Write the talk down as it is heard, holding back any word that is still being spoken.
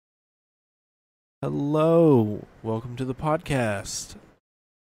Hello, welcome to the podcast.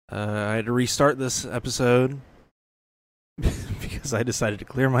 I had to restart this episode because I decided to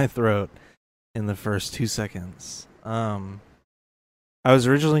clear my throat in the first 2 seconds. I was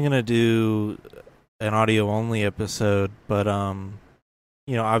originally going to do an audio only episode, but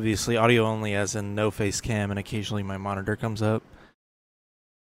obviously audio only as in no face cam and occasionally my monitor comes up.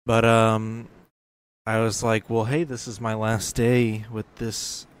 But I was like, well, hey, this is my last day with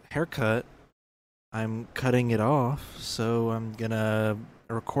this haircut. I'm cutting it off, so I'm gonna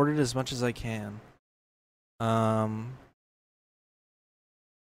record it as much as I can. That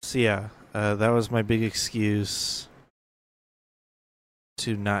was my big excuse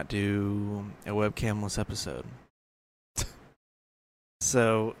to not do a webcamless episode.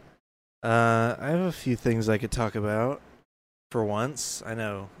 So, I have a few things I could talk about for once. I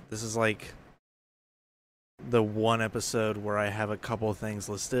know this is like the one episode where I have a couple things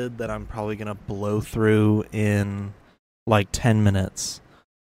listed that I'm probably going to blow through in like 10 minutes.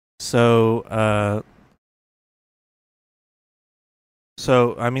 So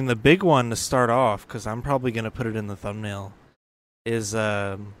I mean, the big one to start off, because I'm probably going to put it in the thumbnail, is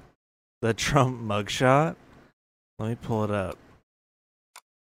the Trump mugshot. Let me pull it up.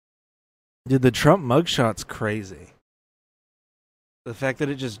 Dude, the Trump mugshot's crazy. The fact that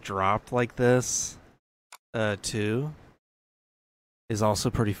it just dropped like this, too, is also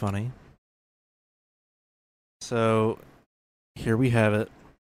pretty funny. So, here we have it.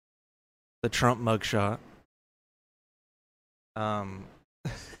 The Trump mugshot.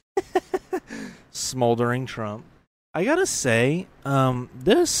 Smoldering Trump. I gotta say,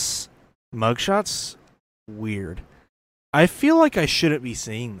 this mugshot's weird. I feel like I shouldn't be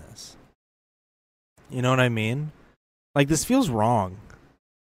seeing this. You know what I mean? Like, this feels wrong.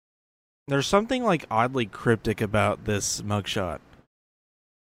 There's something like oddly cryptic about this mugshot.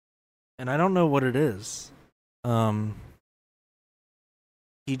 And I don't know what it is.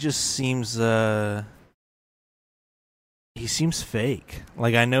 He just seems he seems fake.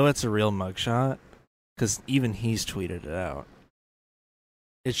 Like, I know it's a real mugshot cuz even he's tweeted it out.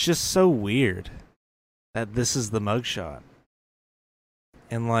 It's just so weird that this is the mugshot.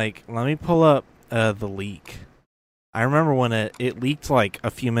 And like, let me pull up the leak. I remember when it leaked like a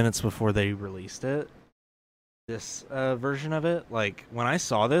few minutes before they released it. This version of it. Like, when I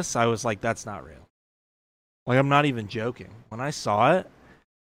saw this, I was like, that's not real. Like, I'm not even joking. When I saw it,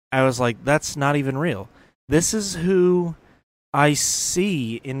 I was like, that's not even real. This is who I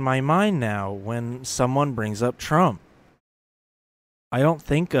see in my mind now when someone brings up Trump. I don't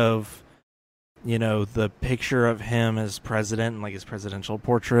think of, the picture of him as president and like his presidential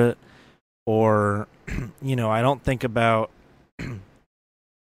portrait. Or, I don't think about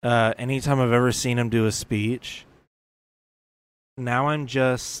anytime I've ever seen him do a speech. Now I'm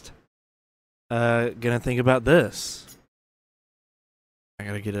just gonna think about this. I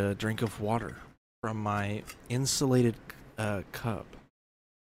gotta get a drink of water from my insulated cup.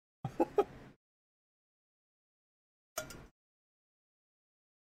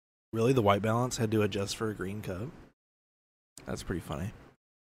 Really, the white balance had to adjust for a green cup? That's pretty funny.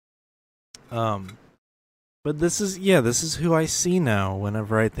 But this is who I see now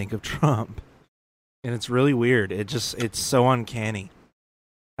whenever I think of Trump. And it's really weird. It's so uncanny.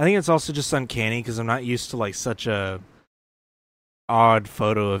 I think it's also just uncanny because I'm not used to like such a odd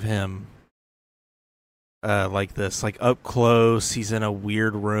photo of him like this. Like up close, he's in a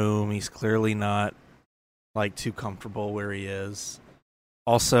weird room. He's clearly not like too comfortable where he is.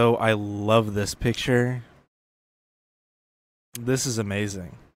 Also, I love this picture. This is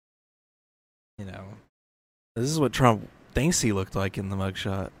amazing. This is what Trump thinks he looked like in the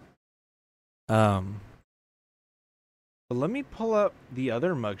mugshot. But let me pull up the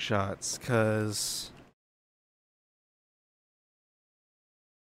other mugshots, because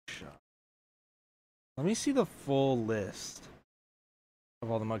let me see the full list of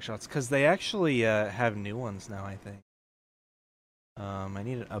all the mugshots, because they actually have new ones now, I think. I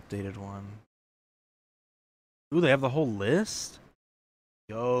need an updated one. Ooh, they have the whole list?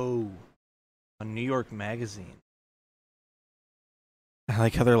 Yo. On New York Magazine. I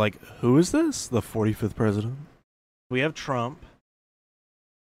like how they're like, who is this? The 45th president? We have Trump.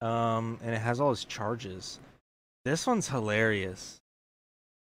 And it has all his charges. This one's hilarious.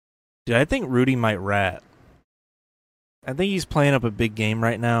 Dude, I think Rudy might rat. I think he's playing up a big game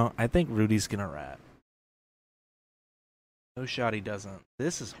right now. I think Rudy's gonna rat. No shot he doesn't.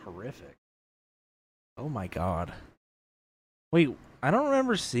 This is horrific. Oh my god. Wait, I don't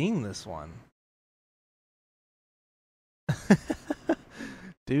remember seeing this one.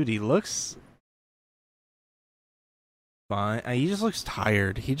 Dude, he looks fine. He just looks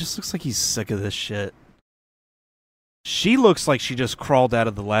tired. He just looks like he's sick of this shit. She looks like she just crawled out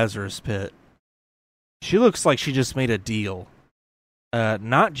of the Lazarus pit. She looks like she just made a deal.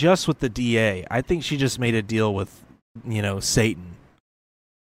 Not just with the DA. I think she just made a deal with, Satan.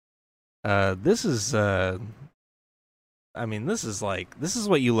 This is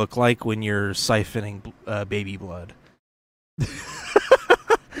what you look like when you're siphoning baby blood.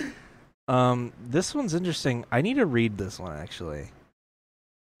 This one's interesting. I need to read this one, actually.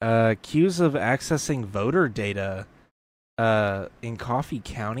 Accused of accessing voter data in Coffee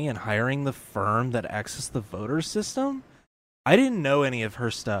County and hiring the firm that accessed the voter system? I didn't know any of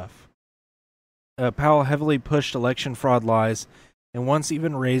her stuff. Powell heavily pushed election fraud lies and once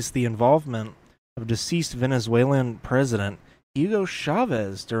even raised the involvement of deceased Venezuelan president Hugo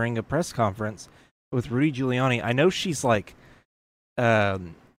Chavez during a press conference with Rudy Giuliani. I know she's like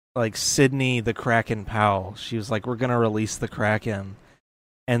Sidney the Kraken Powell. She was like, we're going to release the Kraken.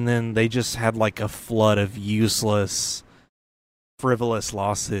 And then they just had like a flood of useless, frivolous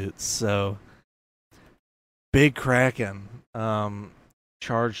lawsuits. So, big Kraken.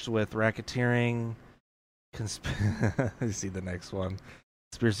 Charged with racketeering. See the next one.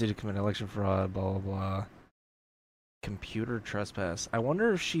 Conspiracy to commit election fraud, blah, blah, blah. Computer trespass. I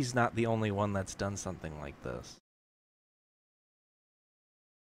wonder if she's not the only one that's done something like this.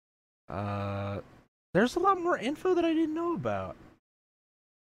 There's a lot more info that I didn't know about.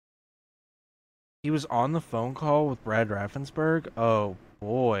 He was on the phone call with Brad Raffensperger. Oh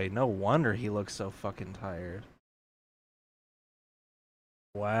boy, no wonder he looks so fucking tired.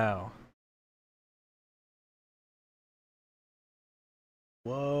 Wow.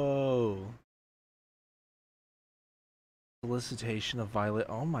 Whoa. Solicitation of Violet.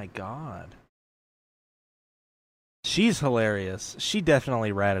 Oh my god. She's hilarious. She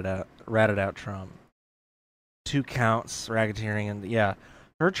definitely ratted out Trump. 2 counts, racketeering, and yeah,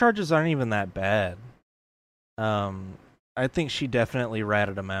 her charges aren't even that bad. I think she definitely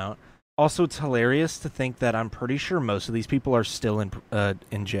ratted him out. Also, it's hilarious to think that I'm pretty sure most of these people are still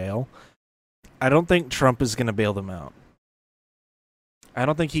in jail. I don't think Trump is going to bail them out. I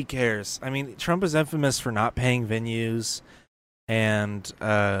don't think he cares. I mean, Trump is infamous for not paying venues and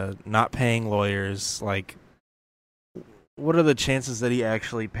not paying lawyers. Like, what are the chances that he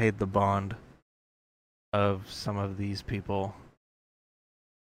actually paid the bond of some of these people?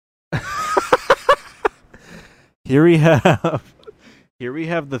 Here we have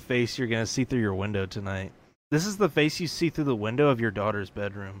the face you're going to see through your window tonight. This is the face you see through the window of your daughter's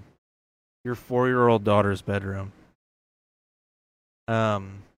bedroom. Your 4-year-old daughter's bedroom.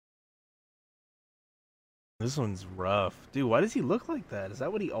 This one's rough. Dude, why does he look like that? Is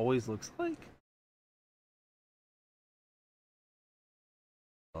that what he always looks like?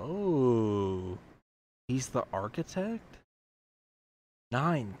 Oh. He's the architect?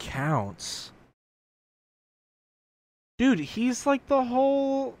 9 counts. Dude, he's like the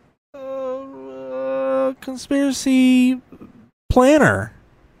whole conspiracy planner.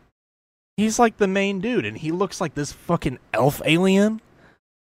 He's like the main dude, and he looks like this fucking elf alien.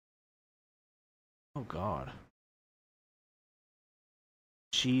 Oh god.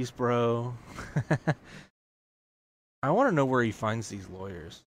 Cheese, bro. I want to know where he finds these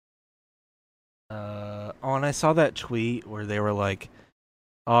lawyers. And I saw that tweet where they were like,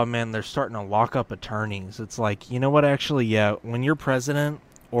 oh man, they're starting to lock up attorneys. It's like, you know what, actually, yeah, when you're president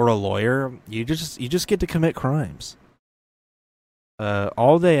or a lawyer, you just get to commit crimes.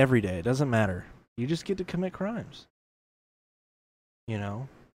 All day, every day. It doesn't matter. You just get to commit crimes. You know?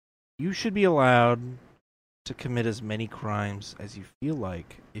 You should be allowed to commit as many crimes as you feel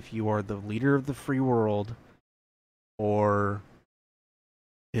like if you are the leader of the free world or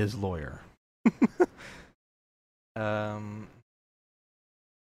his lawyer. An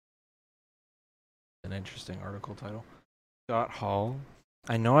interesting article title. Scott Hall.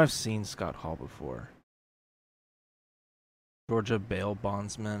 I know I've seen Scott Hall before. Georgia bail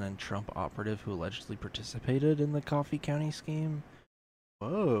bondsman and Trump operative who allegedly participated in the Coffee County scheme.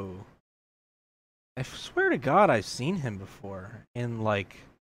 Whoa. I swear to God I've seen him before. In like...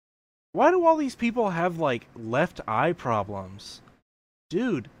 Why do all these people have like left eye problems?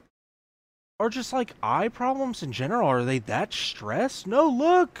 Dude. Or just like eye problems in general. Are they that stressed? No,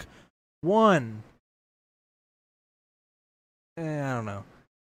 look! 1. I don't know.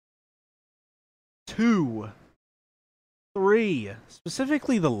 2. 3.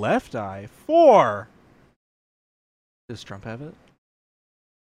 Specifically the left eye. 4. Does Trump have it?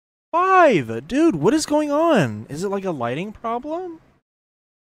 5. Dude, what is going on? Is it like a lighting problem?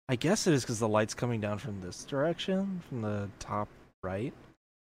 I guess it is because the light's coming down from this direction. From the top right.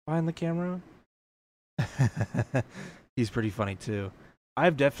 Behind the camera. He's pretty funny too.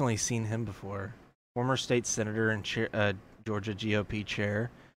 I've definitely seen him before. Former state senator and Georgia GOP chair.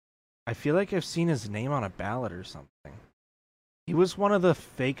 I feel like I've seen his name on a ballot or something. He was one of the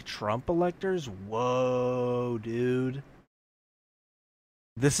fake Trump electors. Whoa, dude.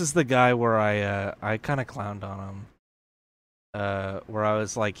 This is the guy where I kind of clowned on him. Where I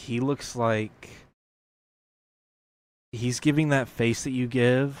was like, he looks like he's giving that face that you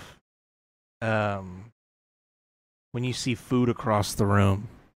give when you see food across the room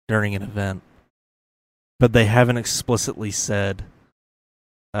during an event, but they haven't explicitly said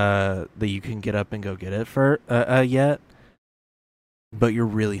that you can get up and go get it for yet, but you're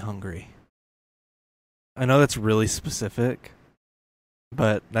really hungry. I know that's really specific,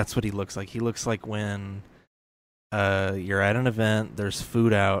 but that's what he looks like. He looks like when you're at an event, there's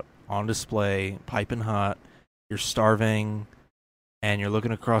food out on display, piping hot, you're starving, and you're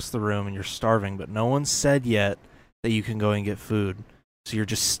looking across the room and you're starving, but no one said yet that you can go and get food, so you're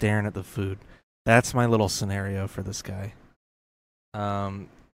just staring at the food. That's my little scenario for this guy.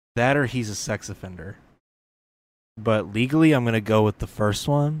 That or he's a sex offender. But legally, I'm going to go with the first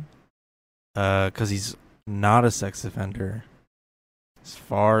one, because he's not a sex offender, as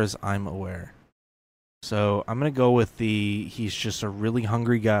far as I'm aware. So I'm going to go with he's just a really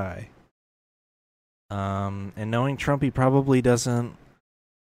hungry guy. And knowing Trump, he probably doesn't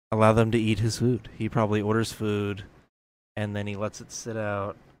allow them to eat his food. He probably orders food, and then he lets it sit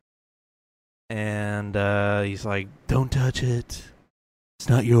out. And he's like, don't touch it. It's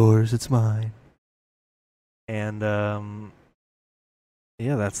not yours, it's mine. And,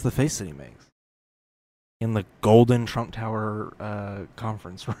 yeah, that's the face that he makes. In the golden Trump Tower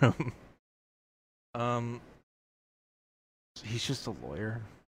conference room. He's just a lawyer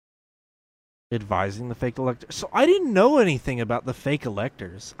advising the fake electors. So I didn't know anything about the fake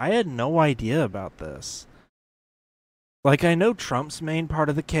electors. I had no idea about this. Like, I know Trump's main part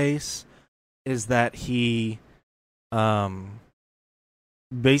of the case is that he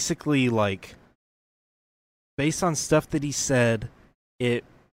basically, like, based on stuff that he said, it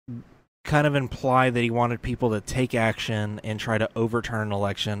kind of implied that he wanted people to take action and try to overturn an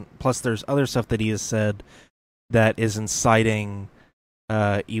election. Plus, there's other stuff that he has said that is inciting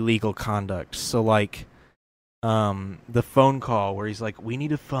illegal conduct. So, like, the phone call where he's like, we need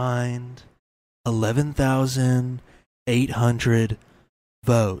to find 11,800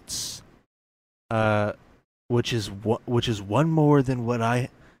 votes, which is one more than what I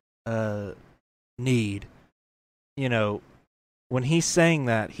need. You know, when he's saying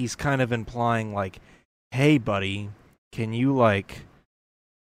that, he's kind of implying, like, hey, buddy, can you, like,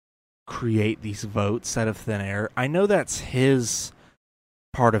 create these votes out of thin air? I know that's his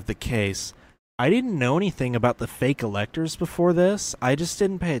part of the case. I didn't know anything about the fake electors before this. I just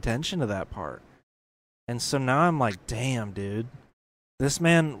didn't pay attention to that part. And so now I'm like, damn, dude. This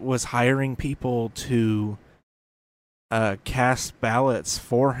man was hiring people to cast ballots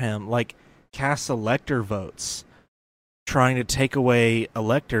for him, like cast elector votes, trying to take away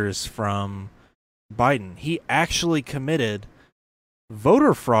electors from Biden. He actually committed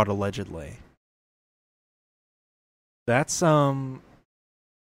voter fraud, allegedly. That's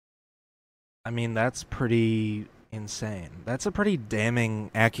I mean, that's pretty insane. That's a pretty damning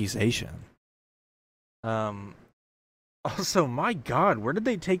accusation. Also, my God, where did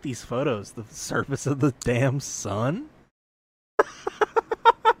they take these photos? The surface of the damn sun?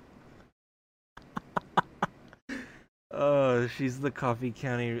 She's the Coffee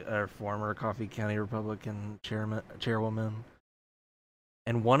County, former Coffee County Republican chairwoman.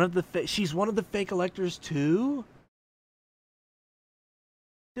 And she's one of the fake electors too?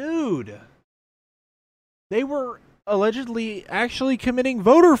 Dude. They were allegedly actually committing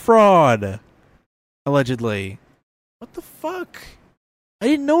voter fraud. Allegedly. What the fuck? I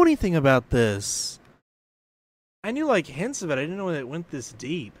didn't know anything about this. I knew, like, hints of it. I didn't know it went this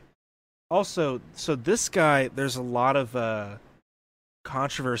deep. Also, so this guy, there's a lot of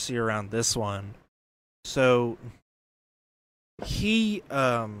controversy around this one. So he,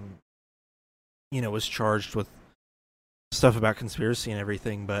 was charged with stuff about conspiracy and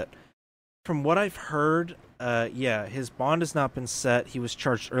everything, but from what I've heard, his bond has not been set. He was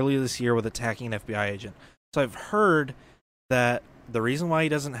charged earlier this year with attacking an FBI agent. So I've heard that the reason why he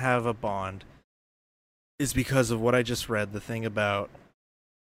doesn't have a bond is because of what I just read, the thing about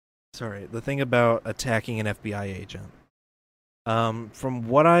attacking an FBI agent. From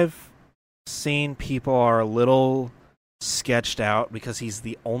what I've seen, people are a little sketched out because he's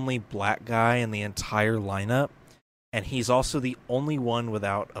the only black guy in the entire lineup, and he's also the only one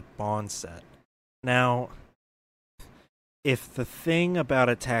without a bond set. Now, if the thing about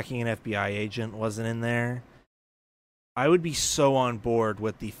attacking an FBI agent wasn't in there, I would be so on board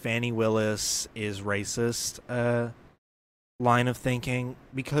with the Fannie Willis is racist line of thinking,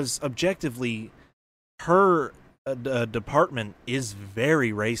 because objectively, her department is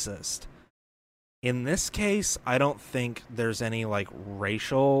very racist. In this case, I don't think there's any like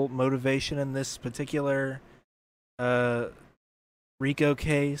racial motivation in this particular RICO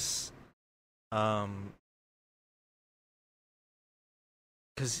case.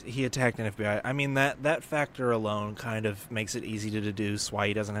 Because he attacked an FBI. I mean, that factor alone kind of makes it easy to deduce why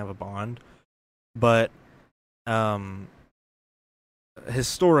he doesn't have a bond. But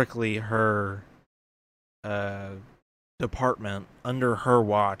historically, her department under her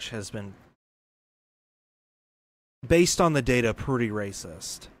watch has been, based on the data, pretty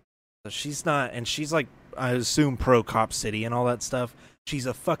racist. So she's not, and she's like, I assume, pro Cop City and all that stuff. She's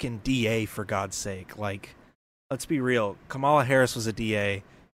a fucking DA, for God's sake. Like, let's be real. Kamala Harris was a DA.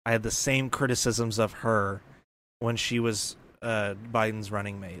 I had the same criticisms of her when she was Biden's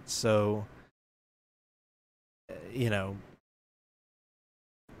running mate. So, you know,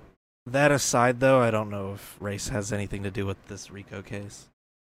 that aside, though, I don't know if race has anything to do with this RICO case.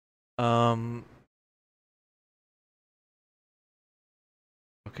 Okay,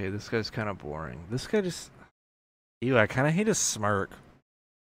 this guy's kind of boring. This guy just... Ew, I kind of hate his smirk.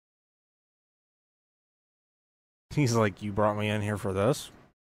 He's like, you brought me in here for this?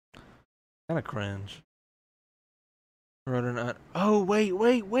 Kind of cringe. Oh,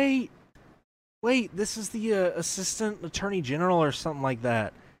 wait. This is the assistant attorney general or something like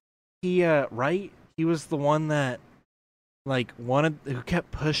that. He, right? He was the one that, like, who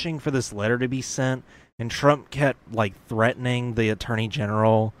kept pushing for this letter to be sent, and Trump kept, like, threatening the attorney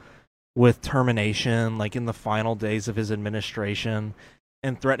general with termination, like, in the final days of his administration,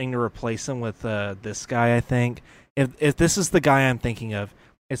 and threatening to replace him with this guy, I think. If this is the guy I'm thinking of,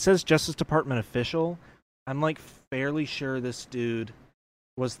 it says Justice Department official. I'm, like, fairly sure this dude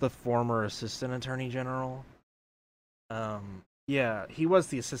was the former assistant attorney general. Yeah, he was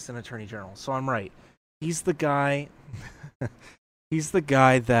the assistant attorney general, so I'm right. He's the guy... he's the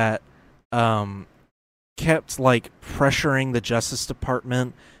guy that kept, like, pressuring the Justice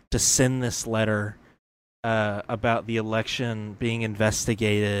Department to send this letter about the election being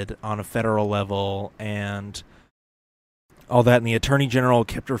investigated on a federal level and all that, and the attorney general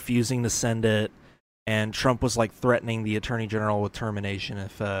kept refusing to send it, and Trump was, like, threatening the attorney general with termination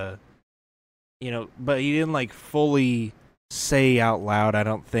if, but he didn't, like, fully say out loud, I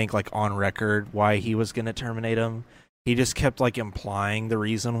don't think, like, on record, why he was going to terminate him. He just kept, like, implying the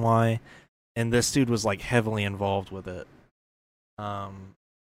reason why, and this dude was, like, heavily involved with it.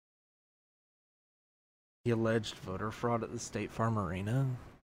 He alleged voter fraud at the State Farm Arena?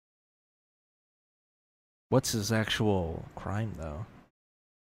 What's his actual crime, though?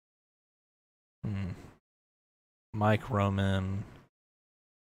 Mike Roman.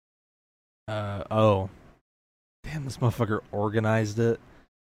 Oh. Damn, this motherfucker organized it.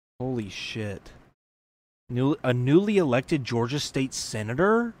 Holy shit. A newly elected Georgia state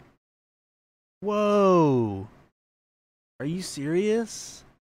senator? Whoa. Are you serious?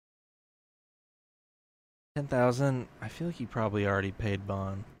 10,000. I feel like he probably already paid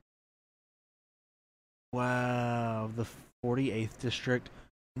bond. Wow. The 48th district.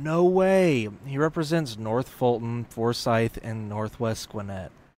 No way. He represents North Fulton, Forsyth, and Northwest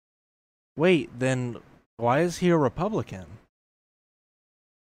Gwinnett. Wait, then why is he a Republican?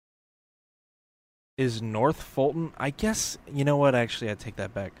 Is North Fulton... I guess... You know what? Actually, I take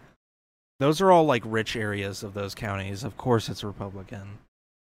that back. Those are all, like, rich areas of those counties. Of course it's Republican.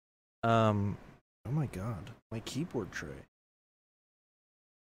 Oh my god. My keyboard tray.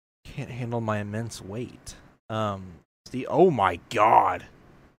 Can't handle my immense weight. Oh my god!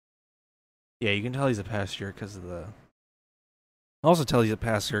 Yeah, you can tell he's a pastor because of the... Also tell he's a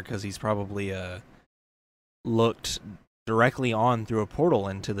pastor because he's probably, looked directly on through a portal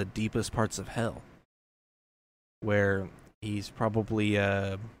into the deepest parts of hell. Where he's probably,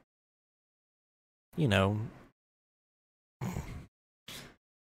 I'm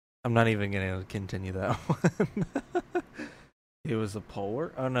not even going to continue that one. It was a poll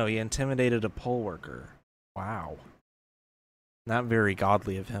worker? Oh no, he intimidated a poll worker. Wow. Not very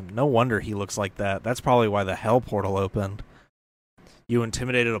godly of him. No wonder he looks like that. That's probably why the hell portal opened. You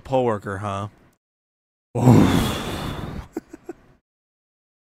intimidated a poll worker, huh? Ah!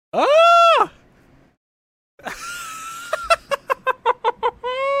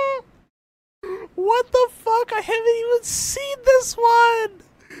 What the fuck? I haven't even seen this one!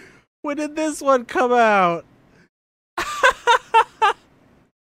 When did this one come out?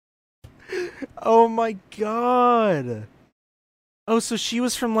 Oh my god. Oh, so she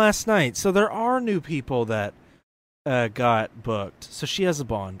was from last night. So there are new people that got booked. So she has a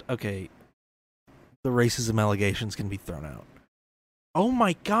bond. Okay, the racism allegations can be thrown out. Oh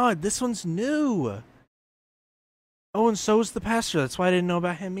my god, this one's new. Oh, and so is the pastor. That's why I didn't know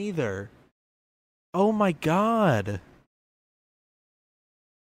about him either. Oh my god.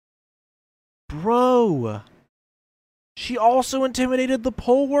 Bro. She also intimidated the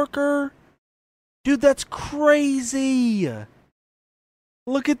poll worker? Dude, that's crazy.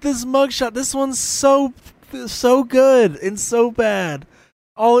 Look at this mugshot. This one's so good and so bad.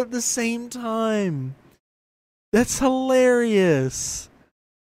 All at the same time. That's hilarious.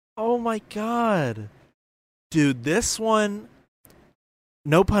 Oh my god. Dude, this one,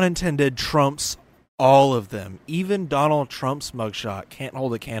 no pun intended, trumps all of them. Even Donald Trump's mugshot can't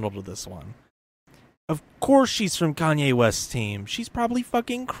hold a candle to this one. Of course she's from Kanye West's team. She's probably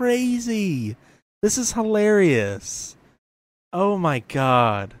fucking crazy. This is hilarious. Oh my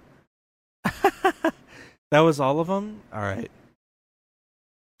god. That was all of them? Alright.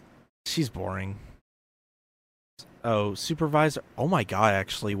 She's boring. Oh, supervisor. Oh my god,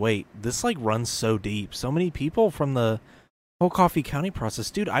 actually, wait. This, like, runs so deep. So many people from the whole Coffee County process.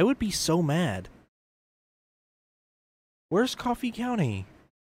 Dude, I would be so mad. Where's Coffee County?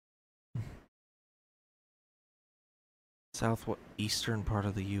 Southeastern part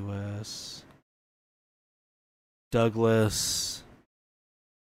of the U.S. Douglas.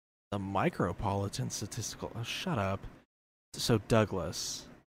 The Micropolitan Statistical... Oh, shut up. So, Douglas.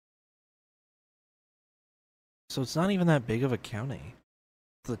 So it's not even that big of a county.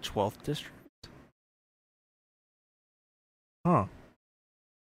 The 12th district? Huh.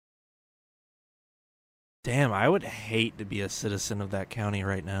 Damn, I would hate to be a citizen of that county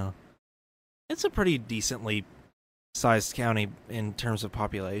right now. It's a pretty decently sized county in terms of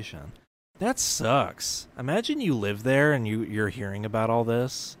population. That sucks. Imagine you live there and you're hearing about all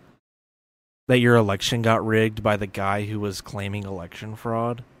this. That your election got rigged by the guy who was claiming election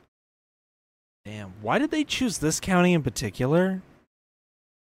fraud. Damn, why did they choose this county in particular?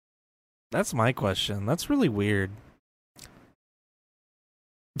 That's my question. That's really weird.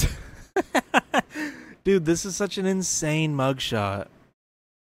 Dude, this is such an insane mugshot.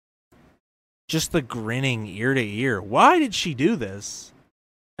 Just the grinning ear to ear. Why did she do this?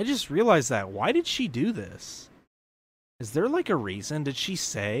 I just realized that. Why did she do this? Is there like a reason? Did she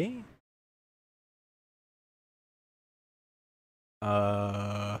say?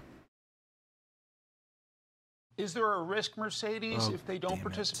 Is there a risk, Mercedes, if they don't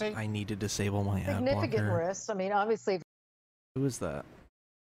participate? I need to disable my ad blocker. Significant risk. I mean, obviously. Who is that?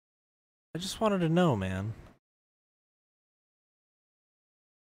 I just wanted to know, man.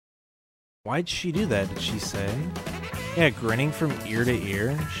 Why'd she do that? Did she say? Yeah, grinning from ear to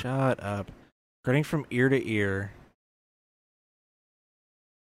ear? Shut up. Grinning from ear to ear.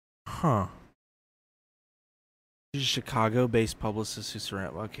 Huh. She's a Chicago-based publicist who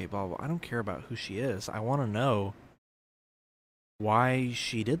surrounded... Okay, blah, blah. I don't care about who she is. I want to know why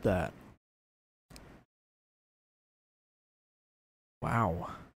she did that.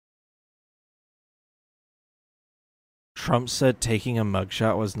 Wow. Trump said taking a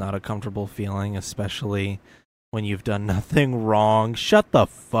mugshot was not a comfortable feeling, especially when you've done nothing wrong. Shut the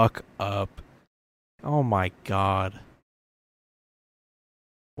fuck up. Oh my god.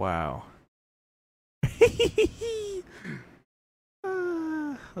 Wow.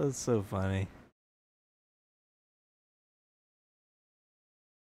 That's so funny.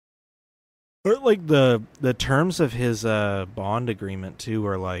 Or like the terms of his bond agreement too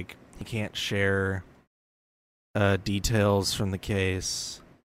are like he can't share details from the case,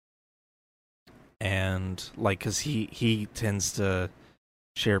 and like because he tends to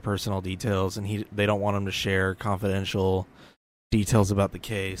share personal details, and they don't want him to share confidential details about the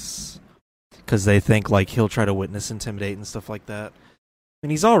case because they think like he'll try to witness intimidate and stuff like that. And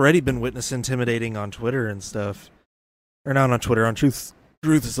he's already been witness intimidating on Twitter and stuff, or not on Twitter, on Truth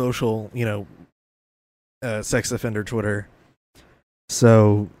Social, you know, sex offender Twitter.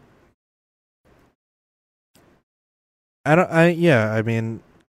 So I mean,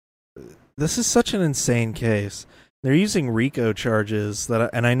 this is such an insane case. They're using RICO charges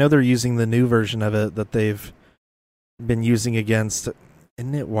and I know they're using the new version of it that they've been using against,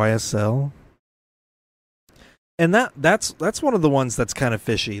 isn't it YSL? And that's one of the ones that's kind of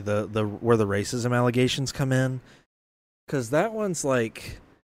fishy, the where the racism allegations come in, because that one's like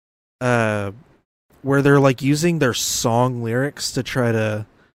where they're like using their song lyrics to try to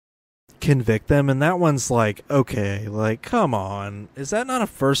convict them, and that one's like, okay, like come on, is that not a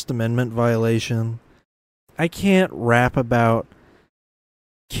First Amendment violation? I can't rap about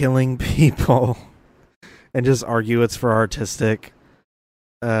killing people and just argue it's for artistic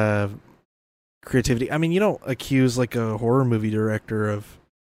creativity. I mean, you don't accuse like a horror movie director of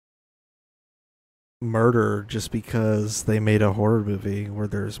murder just because they made a horror movie where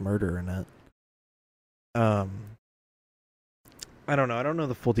there's murder in it. I don't know. I don't know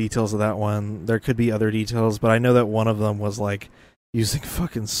the full details of that one. There could be other details, but I know that one of them was like using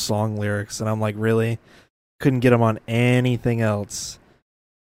fucking song lyrics, and I'm like, really? Couldn't get them on anything else.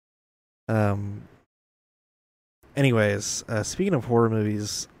 Anyways, speaking of horror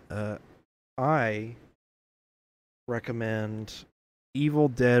movies, I recommend Evil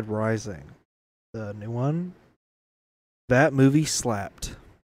Dead Rising, the new one. That movie slapped.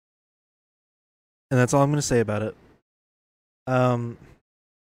 And that's all I'm going to say about it.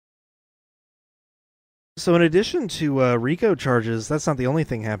 So in addition to RICO charges, that's not the only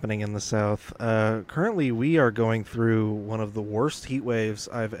thing happening in the South. Currently, we are going through one of the worst heat waves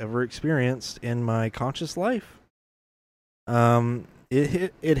I've ever experienced in my conscious life.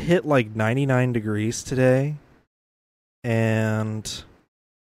 It hit like 99 degrees today, and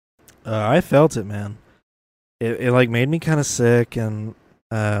I felt it, man. It like made me kind of sick, and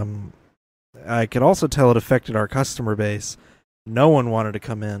I could also tell it affected our customer base. No one wanted to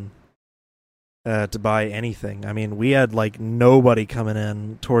come in to buy anything. I mean, we had like nobody coming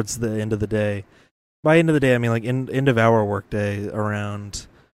in towards the end of the day. By end of the day, I mean like end of our workday around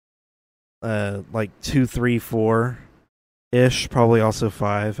like 2, 3, 4 ish, probably also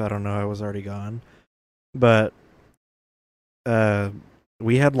 5. I don't know. I was already gone, but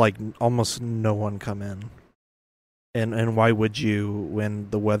we had like almost no one come in. And why would you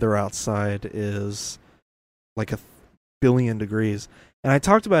when the weather outside is like 1,000,000,000 degrees? And I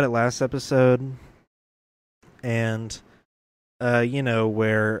talked about it last episode, and you know,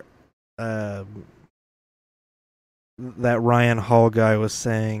 where that Ryan Hall guy was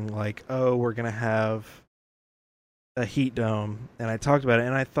saying like, "Oh, we're gonna have a heat dome," and I talked about it,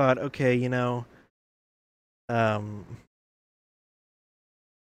 and I thought, okay, you know,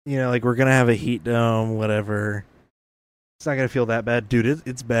 like we're gonna have a heat dome, whatever. It's not gonna feel that bad, dude.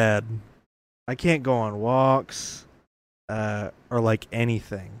 It's bad. I can't go on walks, or like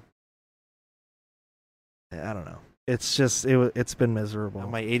anything. I don't know. It's just it's been miserable.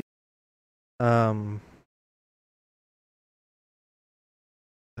 My 80. Oh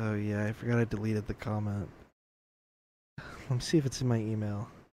yeah, I forgot I deleted the comment. Let me see if it's in my email.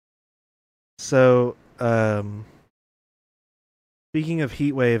 So, speaking of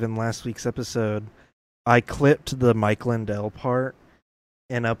heatwave in last week's episode, I clipped the Mike Lindell part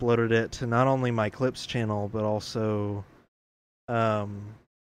and uploaded it to not only my Clips channel, but also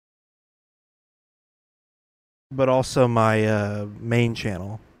my main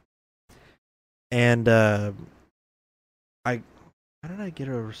channel. And how did I get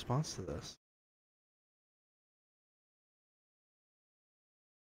a response to this?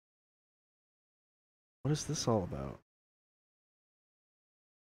 What is this all about?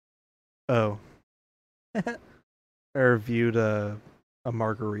 Oh. I reviewed a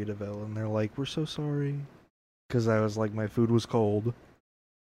Margaritaville, and they're like, "We're so sorry," because I was like, my food was cold.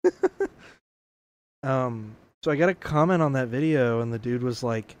 So I got a comment on that video, and the dude was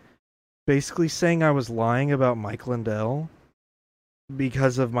like, basically saying I was lying about Mike Lindell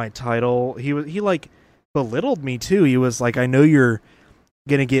because of my title. He like belittled me too. He was like, "I know you're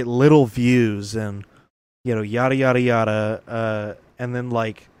gonna get little views," and you know, yada yada yada. And then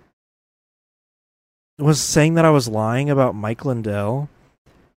like was saying that I was lying about Mike Lindell,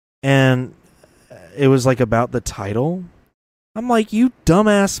 and it was like about the title. I'm like, you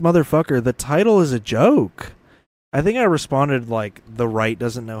dumbass motherfucker, the title is a joke. I think I responded like, the right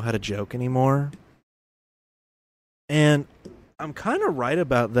doesn't know how to joke anymore. And I'm kind of right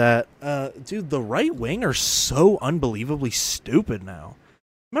about that. Dude, the right wing are so unbelievably stupid now.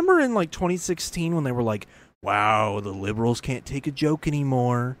 Remember in like 2016 when they were like, wow, the liberals can't take a joke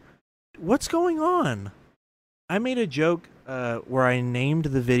anymore? What's going on? I made a joke where I named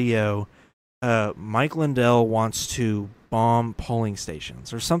the video Mike Lindell wants to bomb polling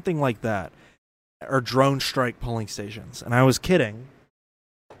stations or something like that, or drone strike polling stations. And I was kidding,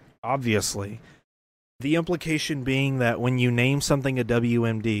 obviously. The implication being that when you name something a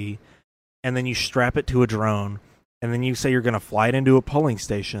WMD and then you strap it to a drone and then you say you're going to fly it into a polling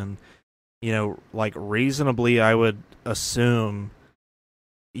station, you know, like reasonably I would assume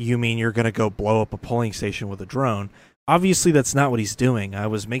you mean you're going to go blow up a polling station with a drone. Obviously, that's not what he's doing. I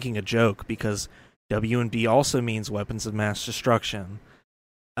was making a joke because WMD also means weapons of mass destruction.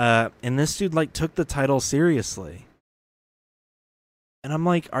 And this dude, like, took the title seriously. And I'm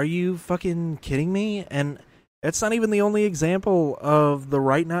like, are you fucking kidding me? And it's not even the only example of the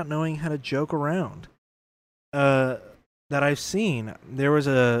right not knowing how to joke around. that I've seen. There was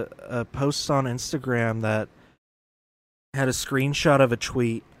a post on Instagram that had a screenshot of a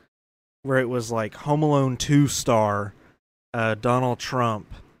tweet where it was like Home Alone 2 star Donald Trump,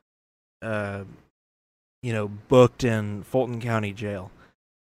 booked in Fulton County Jail.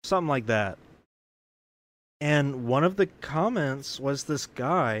 Something like that. And one of the comments was this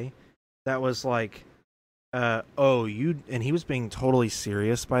guy that was like, and he was being totally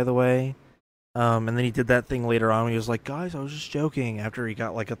serious, by the way. And then he did that thing later on where he was like, guys, I was just joking, after he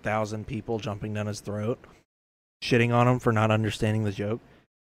got like 1,000 people jumping down his throat, shitting on him for not understanding the joke.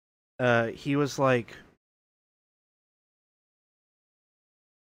 He was like,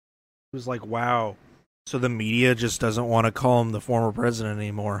 wow, so the media just doesn't want to call him the former president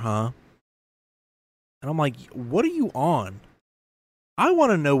anymore, huh? And I'm like, what are you on? I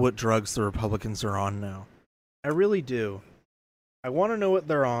want to know what drugs the Republicans are on now. I really do. I want to know what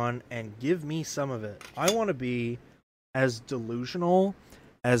they're on and give me some of it. I want to be as delusional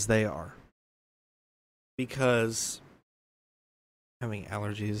as they are. Because having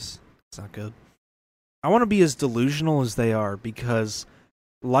allergies, it's not good. I want to be as delusional as they are because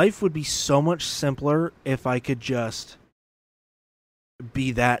life would be so much simpler if I could just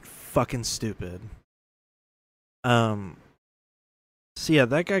be that fucking stupid. So yeah,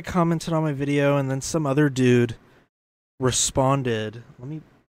 that guy commented on my video, and then some other dude responded. Let me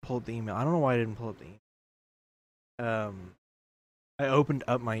pull up the email. I don't know why I didn't pull up the email. I opened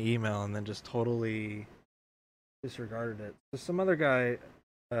up my email and then just totally disregarded it. So some other guy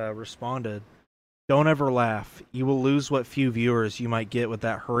responded, "Don't ever laugh. You will lose what few viewers you might get with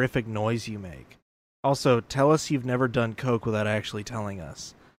that horrific noise you make. Also, tell us you've never done coke without actually telling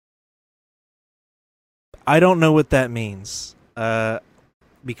us." I don't know what that means.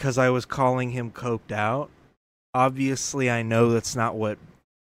 Because I was calling him coked out. Obviously, I know that's not what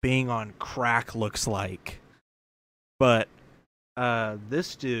being on crack looks like. But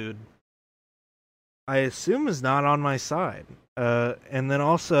this dude, I assume, is not on my side. And then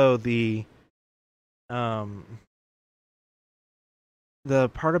also the part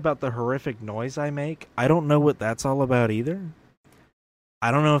about the horrific noise I make, I don't know what that's all about either. I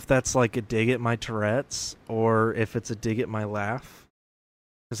don't know if that's like a dig at my Tourette's or if it's a dig at my laugh.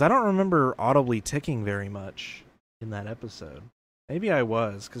 Because I don't remember audibly ticking very much in that episode. Maybe I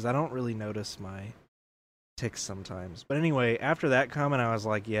was, because I don't really notice my ticks sometimes. But anyway, after that comment, I was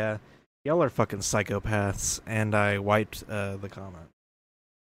like, yeah, y'all are fucking psychopaths, and I wiped the comment.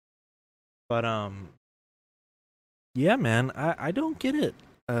 But, yeah, man, I don't get it.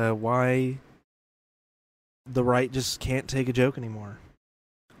 Why the right just can't take a joke anymore.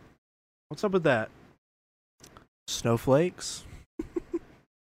 What's up with that? Snowflakes?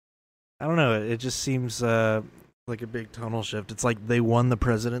 I don't know. It just seems like a big tonal shift. It's like they won the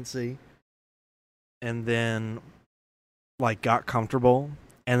presidency and then like got comfortable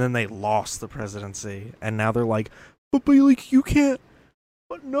and then they lost the presidency and now they're like, but like you can't.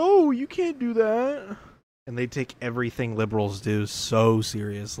 But no, you can't do that. And they take everything liberals do so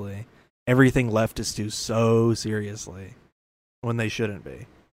seriously. Everything leftists do so seriously when they shouldn't be.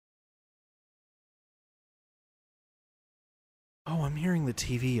 Oh, I'm hearing the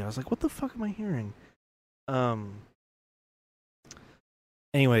TV. I was like, what the fuck am I hearing?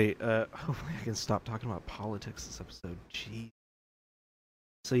 Anyway, hopefully I can stop talking about politics this episode. Jeez.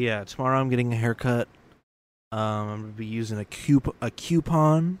 So yeah, tomorrow I'm getting a haircut. I'm gonna be using a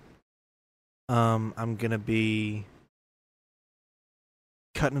coupon. I'm gonna be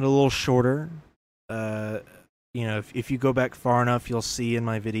cutting it a little shorter. If you go back far enough, you'll see in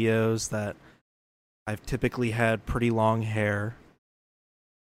my videos that I've typically had pretty long hair.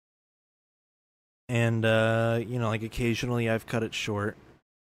 And, like occasionally I've cut it short.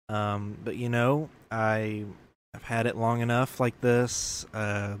 But I've had it long enough like this.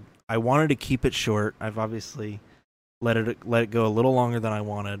 I wanted to keep it short. I've obviously let it go a little longer than I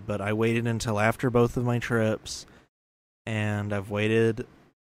wanted, but I waited until after both of my trips, and I've waited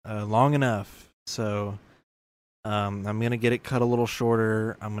long enough. So I'm gonna get it cut a little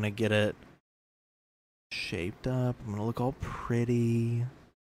shorter. I'm gonna get it shaped up. I'm gonna look all pretty.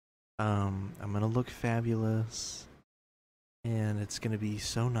 I'm gonna look fabulous, and it's gonna be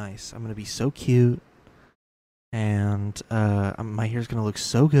so nice. I'm gonna be so cute, and my hair's gonna look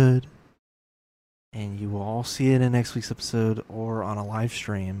so good. And you will all see it in next week's episode or on a live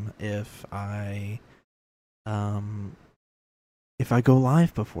stream if I go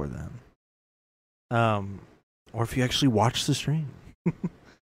live before then. Or if you actually watch the stream.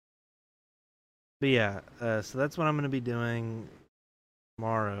 But yeah, so that's what I'm going to be doing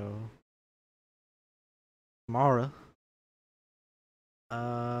tomorrow.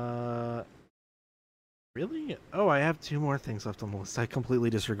 Really? Oh, I have two more things left on the list. I completely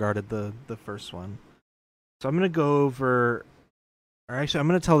disregarded the first one. So I'm gonna go over, or actually, I'm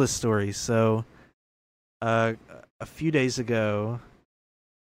gonna tell this story. So, uh, a few days ago,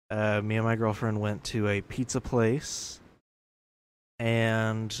 me and my girlfriend went to a pizza place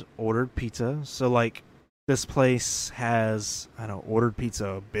and ordered pizza. So, like, this place has, I don't know, ordered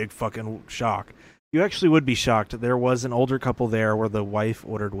pizza, big fucking shock. You actually would be shocked. There was an older couple there where the wife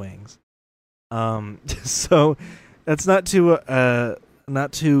ordered wings. So that's not too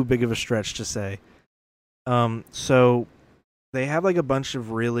big of a stretch to say. So they have like a bunch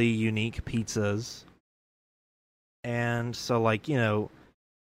of really unique pizzas. And so, like,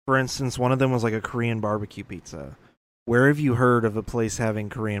 for instance, one of them was like a Korean barbecue pizza. Where have you heard of a place having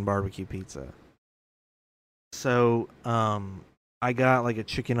Korean barbecue pizza? So, I got like a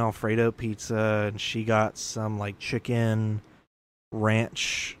chicken Alfredo pizza, and she got some like chicken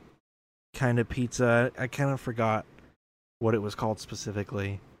ranch kind of pizza. I kind of forgot what it was called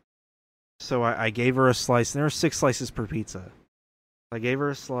specifically. So I gave her a slice, and there were 6 slices per pizza. I gave her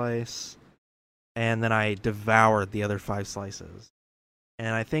a slice, and then I devoured the other 5 slices.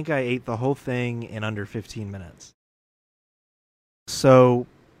 And I think I ate the whole thing in under 15 minutes. So,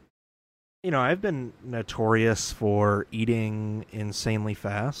 I've been notorious for eating insanely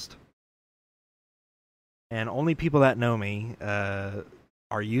fast. And only people that know me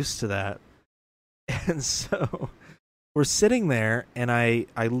are used to that. And so we're sitting there, and I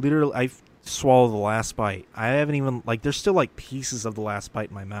swallow the last bite. I haven't even, like, there's still like pieces of the last bite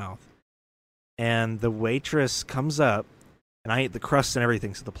in my mouth. And the waitress comes up, and I ate the crust and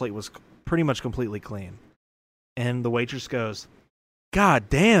everything, so the plate was pretty much completely clean. And the waitress goes, "God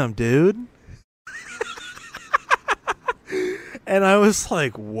damn, dude." And I was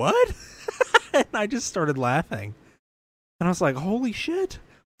like, "What?" And I just started laughing. And I was like, "Holy shit."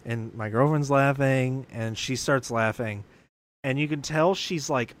 And my girlfriend's laughing, and she starts laughing. And you can tell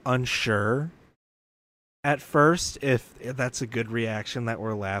she's like unsure at first if that's a good reaction that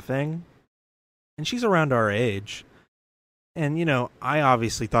we're laughing. And she's around our age. And, I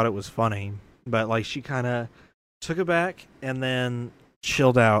obviously thought it was funny, but like she kind of took it back and then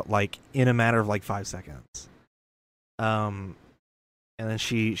chilled out like in a matter of like 5 seconds. And then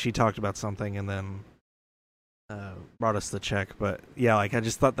she talked about something and then brought us the check. But yeah, like I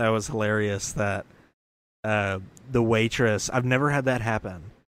just thought that was hilarious that the waitress, I've never had that happen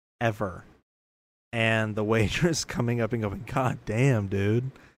ever. And the waitress coming up and going, "God damn,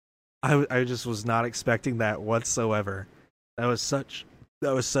 dude." I just was not expecting that whatsoever. That was such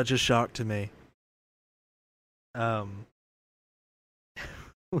a shock to me.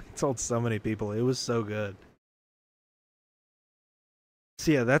 We told so many people. It was so good.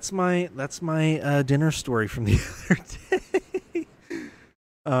 So yeah, that's my dinner story from the other day.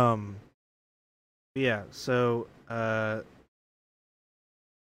 Yeah, so the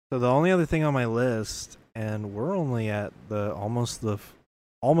only other thing on my list, and we're only at the almost the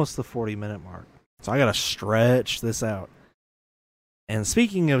 40-minute mark. So I got to stretch this out. And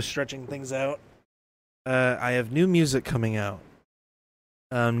speaking of stretching things out, I have new music coming out.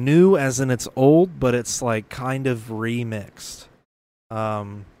 New as in it's old, but it's like kind of remixed.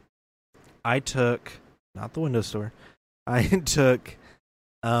 I took, not the Windows Store, I took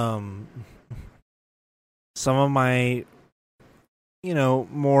some of my,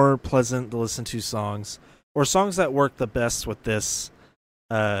 more pleasant to listen to songs, or songs that work the best with this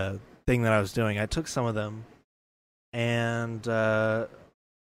thing that I was doing. I took some of them and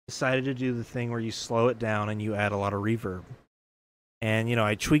decided to do the thing where you slow it down and you add a lot of reverb. And,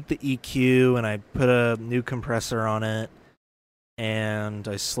 I tweaked the EQ and I put a new compressor on it and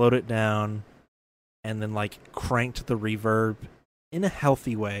I slowed it down and then, like, cranked the reverb in a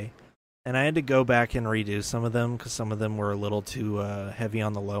healthy way. And I had to go back and redo some of them because some of them were a little too heavy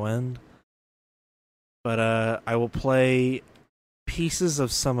on the low end. But I will play pieces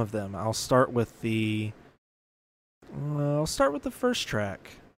of some of them. I'll start with the first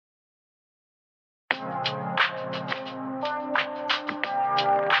track. Is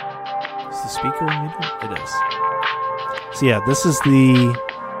the speaker muted? It is. So yeah, this is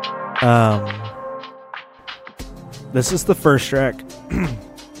the first track.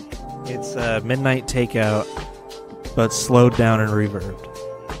 It's Midnight Takeout, but slowed down and reverbed.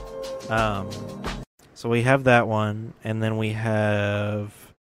 So we have that one, and then we have.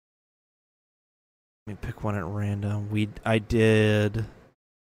 Let me pick one at random. I did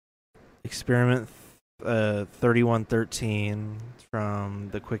Experiment 3113 from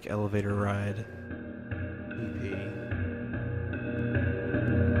the Quick Elevator Ride EP.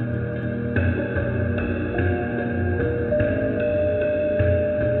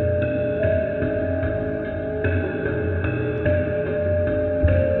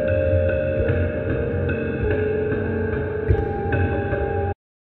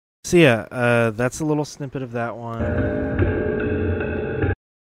 So yeah, that's a little snippet of that one.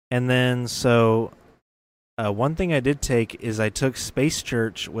 And then, one thing I did take is I took Space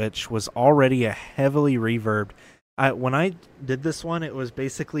Church, which was already a heavily reverbed. When I did this one, it was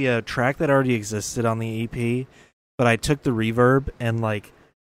basically a track that already existed on the EP, but I took the reverb and like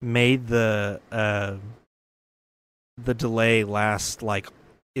made the delay last like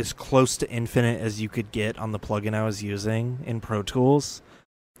as close to infinite as you could get on the plugin I was using in Pro Tools,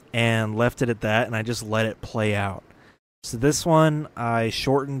 and left it at that, and I just let it play out. So this one, I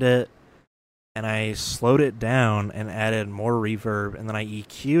shortened it, and I slowed it down and added more reverb, and then I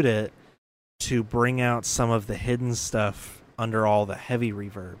EQ'd it to bring out some of the hidden stuff under all the heavy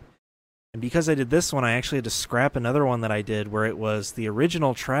reverb. And because I did this one, I actually had to scrap another one that I did where it was the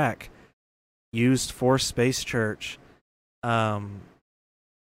original track used for Space Church, but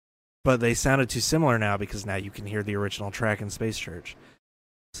they sounded too similar now because now you can hear the original track in Space Church.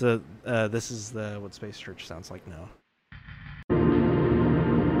 So this is what Space Church sounds like now.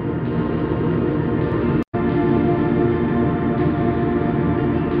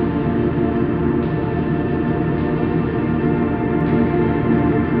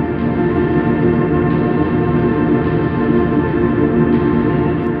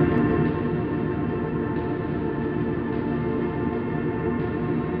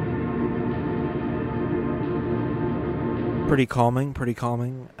 Pretty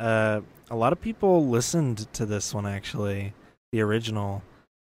calming. A lot of people listened to this one, actually, the original.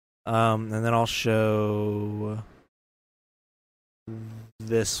 And then I'll show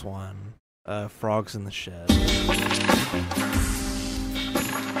this one, Frogs in the Shed.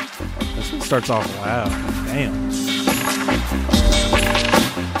 This one starts off loud. Damn.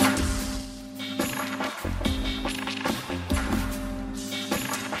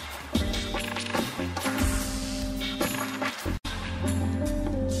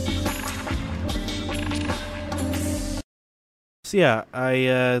 So yeah,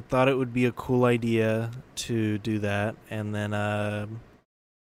 I thought it would be a cool idea to do that, and then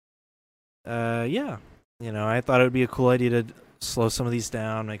yeah, I thought it would be a cool idea to slow some of these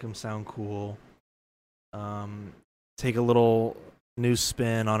down, make them sound cool, take a little new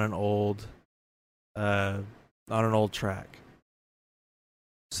spin on an old track.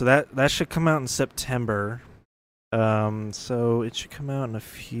 So that should come out in September. So it should come out in a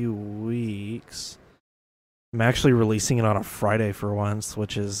few weeks. I'm actually releasing it on a Friday for once,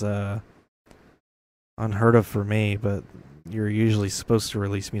 which is unheard of for me, but you're usually supposed to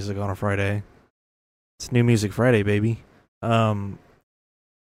release music on a Friday. It's New Music Friday, baby. 1,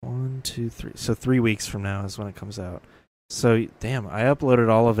 2, 3. So 3 weeks from now is when it comes out. So, damn, I uploaded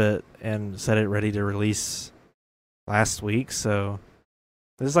all of it and set it ready to release last week, so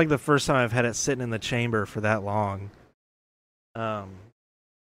this is like the first time I've had it sitting in the chamber for that long.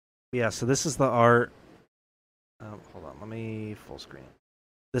 Yeah, so this is the art. Hold on, let me full screen.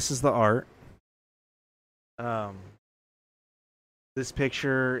 This is the art. This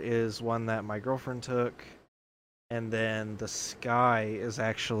picture is one that my girlfriend took, and then the sky is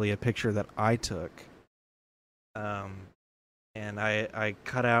actually a picture that I took. And I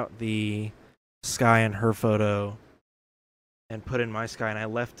cut out the sky in her photo and put in my sky, and I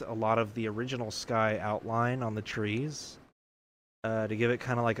left a lot of the original sky outline on the trees to give it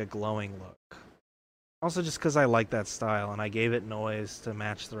kind of like a glowing look. Also, just because I like that style, and I gave it noise to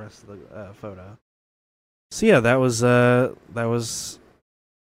match the rest of the photo. So yeah, that was how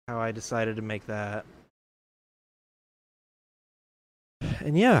I decided to make that.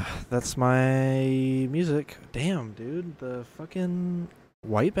 And yeah, that's my music. Damn, dude, the fucking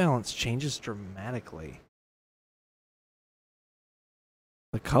white balance changes dramatically.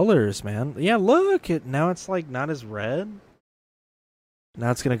 The colors, man. Yeah, look, now it's like not as red. Now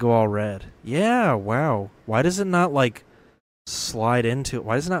it's going to go all red. Yeah, wow. Why does it not, like, slide into it?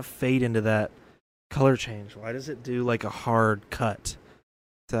 Why does it not fade into that color change? Why does it do, like, a hard cut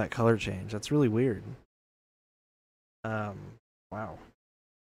to that color change? That's really weird. Wow.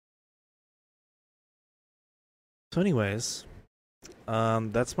 So anyways,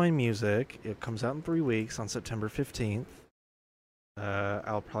 that's my music. It comes out in 3 weeks on September 15th.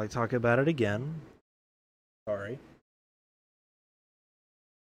 I'll probably talk about it again. Sorry.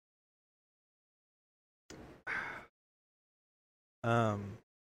 Let's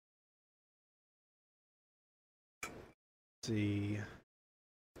see.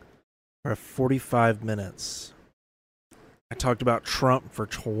 We're at 45 minutes. I talked about Trump for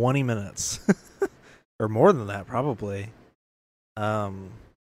 20 minutes. Or more than that, probably. I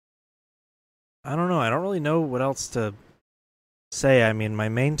don't know. I don't really know what else to say. I mean, my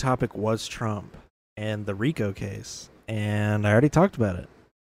main topic was Trump and the RICO case, and I already talked about it.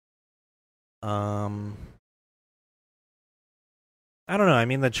 I don't know. I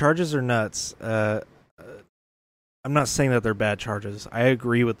mean, the charges are nuts. I'm not saying that they're bad charges. I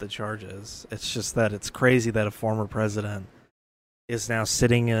agree with the charges. It's just that it's crazy that a former president is now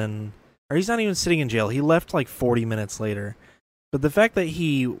sitting in, or he's not even sitting in jail. He left like 40 minutes later. But the fact that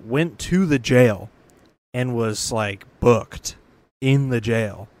he went to the jail and was like booked in the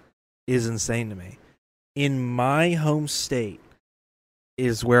jail is insane to me. In my home state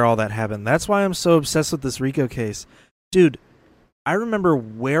is where all that happened. That's why I'm so obsessed with this RICO case. Dude, I remember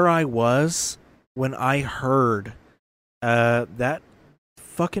where I was when I heard that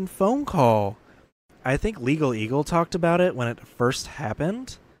fucking phone call. I think Legal Eagle talked about it when it first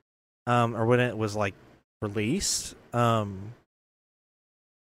happened, or when it was like released. Because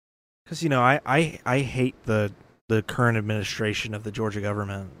I hate the current administration of the Georgia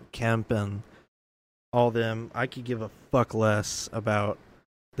government, Kemp and all them. I could give a fuck less about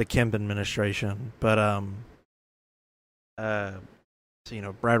the Kemp administration, but Brad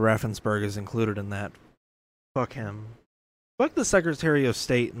Raffensperger is included in that. Fuck him. Fuck the Secretary of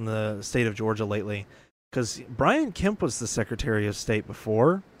State in the state of Georgia lately, because Brian Kemp was the Secretary of State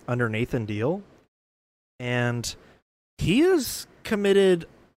before under Nathan Deal, and he is committed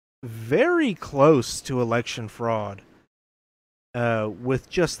very close to election fraud, with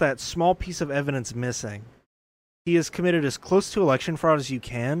just that small piece of evidence missing. He is committed as close to election fraud as you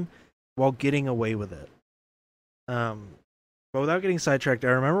can while getting away with it. But without getting sidetracked, I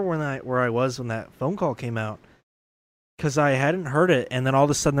remember where I was when that phone call came out, because I hadn't heard it, and then all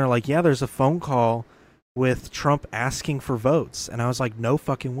of a sudden they're like, yeah, there's a phone call with Trump asking for votes, and I was like, no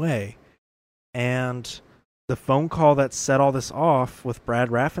fucking way. And the phone call that set all this off with Brad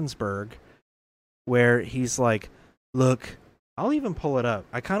Raffensperger, where he's like, look, I'll even pull it up.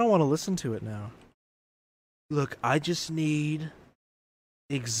 I kind of want to listen to it now. Look, I just need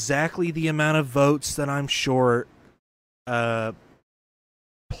exactly the amount of votes that I'm short,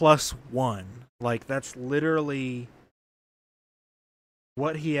 plus one. Like, that's literally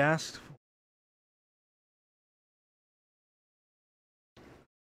what he asked for.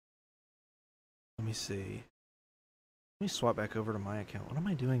 Let me see. Let me swap back over to my account. What am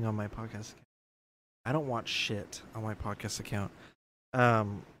I doing on my podcast account? I don't watch shit on my podcast account.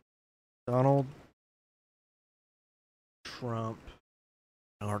 Donald Trump.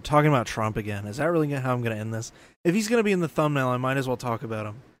 Oh, we're talking about Trump again. Is that really how I'm going to end this? If he's going to be in the thumbnail, I might as well talk about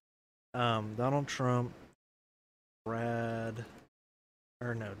him. Donald Trump,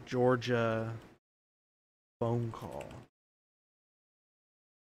 Georgia phone call.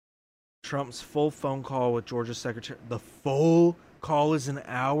 Trump's full phone call with Georgia Secretary. The full call is an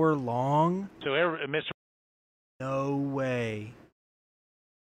hour long? So, Mr. No way.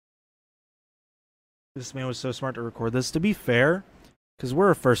 This man was so smart to record this. To be fair, because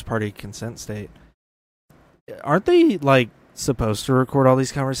we're a first-party consent state, aren't they, like, supposed to record all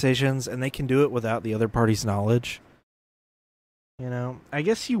these conversations, and they can do it without the other party's knowledge? You know? I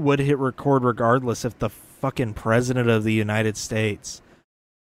guess you would hit record regardless if the fucking president of the United States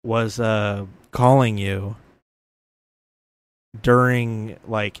was calling you during,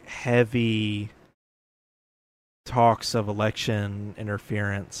 like, heavy talks of election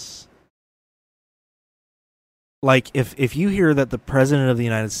interference. Like, if you hear that the president of the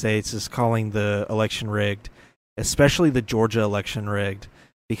United States is calling the election rigged, especially the Georgia election rigged,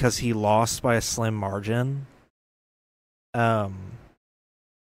 because he lost by a slim margin, and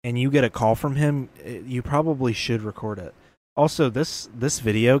you get a call from him, you probably should record it. Also, this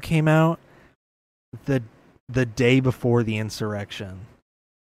video came out the day before the insurrection.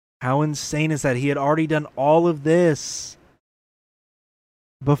 How insane is that? He had already done all of this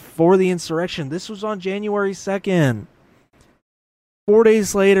before the insurrection. This was on January 2nd. 4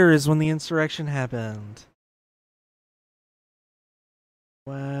 days later is when the insurrection happened.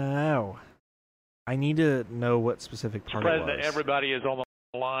 Wow. I need to know what specific part it was. Everybody is on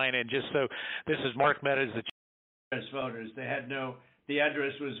the line, and just so, this is Mark Meadows, the voters. They had the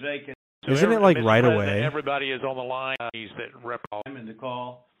address was vacant. So isn't it like Mr. right President, away? Everybody is on the line. That rep in the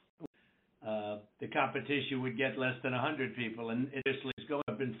call. The competition would get less than 100 people, and it is going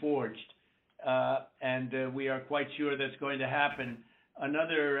to have been forged. And we are quite sure that's going to happen.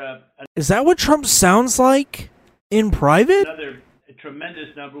 Is that what Trump sounds like in private? Another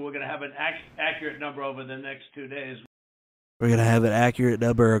tremendous number. We're going to have an accurate number over the next 2 days. We're going to have an accurate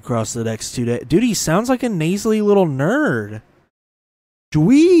number across the next 2 days. Dude, he sounds like a nasally little nerd.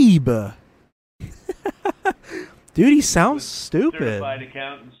 Dweeb. Dude, he sounds stupid. Certified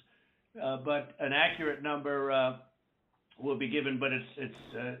accountants. But an accurate number will be given, but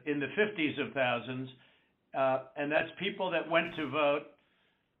it's in the 50s of thousands. And that's people that went to vote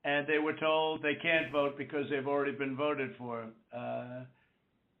and they were told they can't vote because they've already been voted for.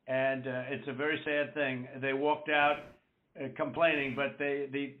 And it's a very sad thing. They walked out complaining, but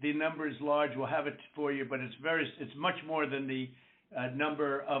the number is large. We'll have it for you, but it's much more than the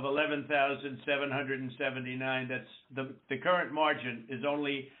number of 11,779. That's the current margin is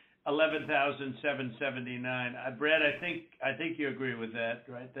only 11,779. Brad, I think you agree with that,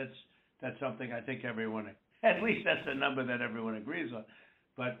 right? That's something I think everyone, at least that's a number that everyone agrees on.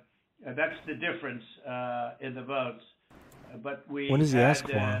 But that's the difference in the votes. But what does he ask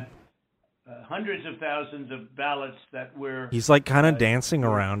for? Hundreds of thousands of ballots that were. He's like kind of dancing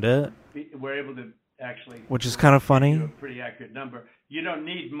around it. We're able to actually. Which is kind of funny. A pretty accurate number. You don't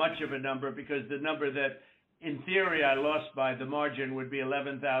need much of a number because the number that, in theory, I lost by the margin would be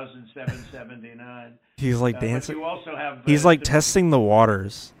 11,779. He's like dancing. But you also have. He's like testing the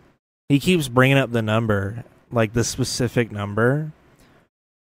waters. He keeps bringing up the number, like the specific number,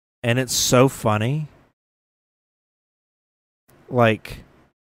 and it's so funny. Like,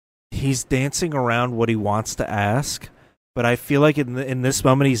 he's dancing around what he wants to ask, but I feel like in this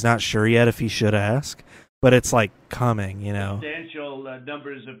moment he's not sure yet if he should ask, but it's like coming, you know. Substantial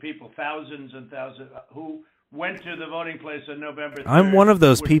numbers of people, thousands and thousands, who went to the voting place on November 3rd. I'm one of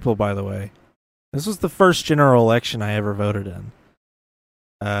those people, by the way. This was the first general election I ever voted in.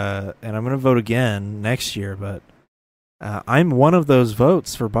 And I'm going to vote again next year, but I'm one of those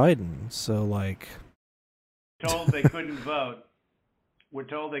votes for Biden, so like... Told they couldn't vote. We're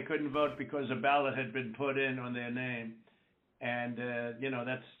told they couldn't vote because a ballot had been put in on their name. And,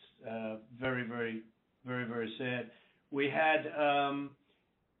 that's very, very, very, very sad. We had,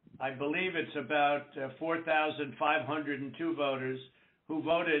 I believe it's about 4,502 voters who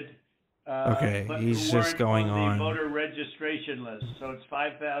voted. Okay, but he's who just going on on. the voter registration list. So it's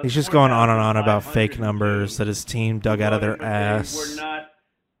 5,000. He's just going on and on about fake numbers that his team dug out of their ass. They were not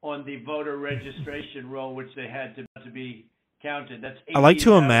on the voter registration roll, which they had to be counted. That's I like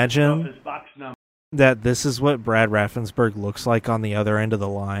to imagine that this is what Brad Raffensperger looks like on the other end of the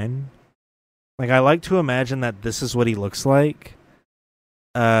line. Like, I like to imagine that this is what he looks like.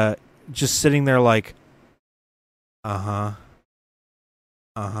 Just sitting there like, right,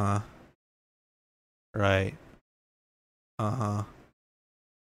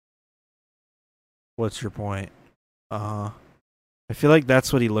 what's your point? I feel like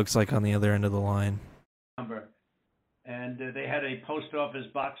that's what he looks like on the other end of the line. And they had a post office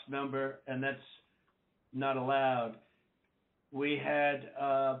box number, and that's not allowed. We had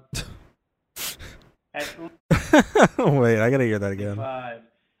Wait, I gotta hear that again.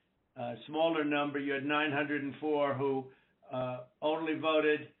 Smaller number. You had 904 who only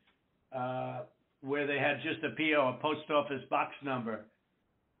voted where they had just a PO, a post office box number,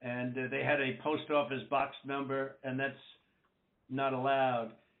 and they had a post office box number, and that's not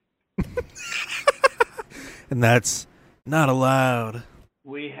allowed. And that's not allowed.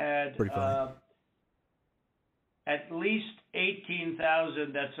 We had at least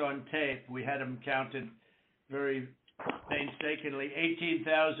 18,000 that's on tape. We had them counted very painstakingly.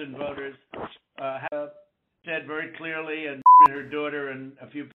 18,000 voters said very clearly, and her daughter and a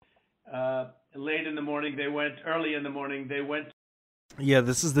few early in the morning they went. Yeah,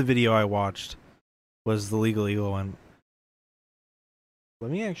 this is the video I watched. Was the Legal Eagle one. Let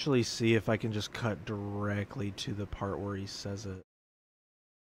me actually see if I can just cut directly to the part where he says it.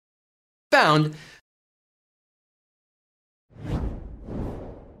 Found.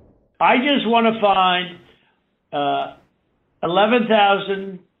 I just want to find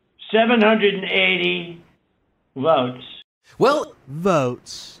 11,780 votes. Well,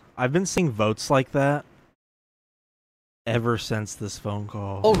 votes. I've been seeing votes like that ever since this phone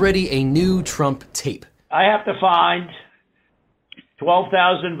call. Already a new Trump tape. I have to find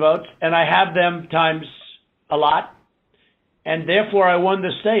 12,000 votes, and I have them times a lot, and therefore I won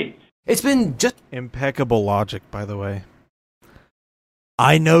the state. It's been just impeccable logic, by the way.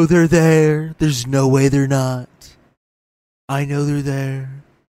 I know they're there. There's no way they're not. I know they're there.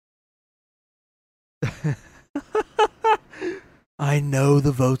 I know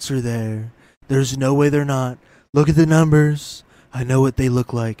the votes are there. There's no way they're not. Look at the numbers. I know what they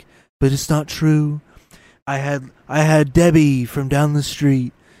look like, but it's not true. I had Debbie from down the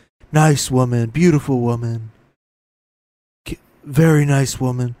street. Nice woman, beautiful woman. Very nice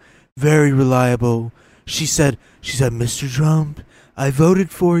woman, very reliable. She said, Mr. Trump, I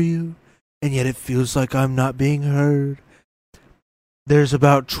voted for you, and yet it feels like I'm not being heard. There's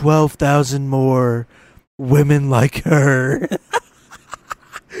about 12,000 more women like her.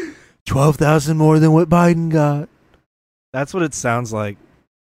 12,000 more than what Biden got. That's what it sounds like.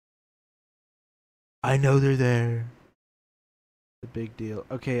 I know they're there. The big deal.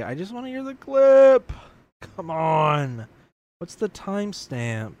 Okay, I just want to hear the clip. Come on. What's the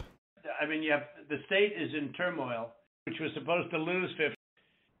timestamp? I mean, the state is in turmoil, which was supposed to lose 50.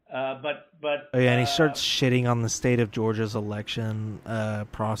 But Oh yeah, and he starts shitting on the state of Georgia's election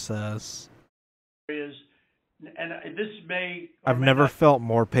process. And this may... I've never felt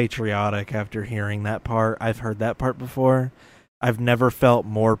more patriotic after hearing that part. I've heard that part before. I've never felt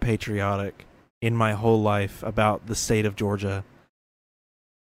more patriotic in my whole life about the state of Georgia.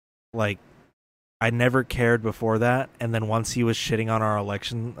 Like, I never cared before that, and then once he was shitting on our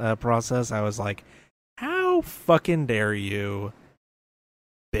election process, I was like, how fucking dare you,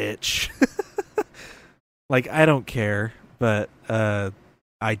 bitch. Like, I don't care, but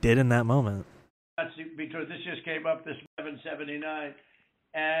I did in that moment. Because this just came up, this 779,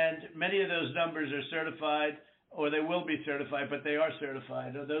 and many of those numbers are certified, or they will be certified, but they are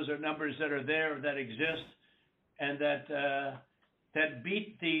certified. Those are numbers that are there, that exist, and that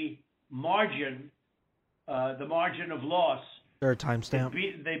beat the margin of loss. Is there a timestamp?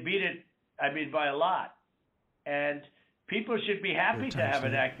 They beat it, I mean, by a lot. And people should be happy to have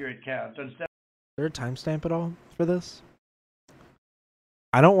an accurate count. Is there a timestamp at all for this?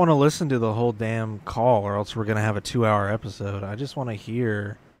 I don't want to listen to the whole damn call, or else we're going to have a 2-hour episode. I just want to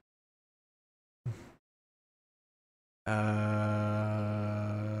hear...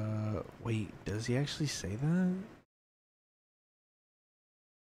 Wait, does he actually say that?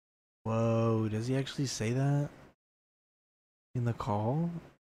 Whoa, does he actually say that? In the call?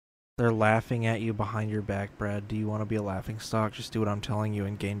 They're laughing at you behind your back, Brad. Do you want to be a laughingstock? Just do what I'm telling you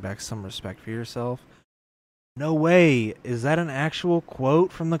and gain back some respect for yourself. No way. Is that an actual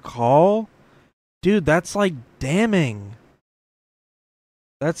quote from the call? Dude, that's like damning.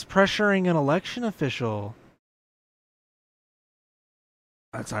 That's pressuring an election official.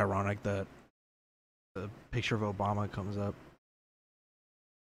 That's ironic that the picture of Obama comes up.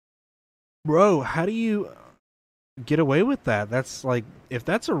 Bro, how do you get away with that? That's like, if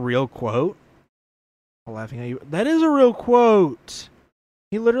that's a real quote, I'm laughing at you. That is a real quote.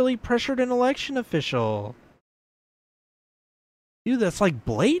 He literally pressured an election official. Dude, that's like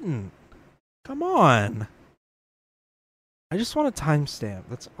blatant. Come on. I just want a timestamp.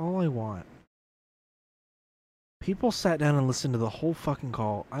 That's all I want. People sat down and listened to the whole fucking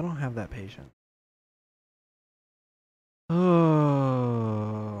call. I don't have that patience.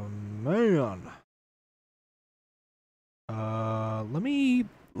 Oh, man. Let me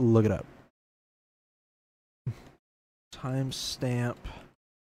look it up. Timestamp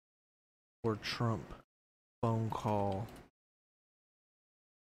for Trump phone call.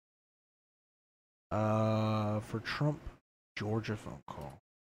 For Trump Georgia phone call.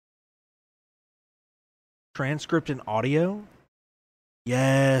 Transcript and audio?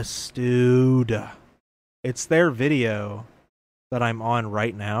 Yes, dude. It's their video that I'm on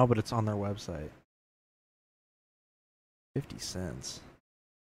right now, but it's on their website. 50 cents.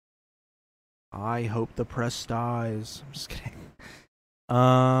 I hope the press dies. I'm just kidding.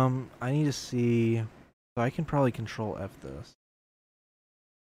 I need to see. So I can probably control F this.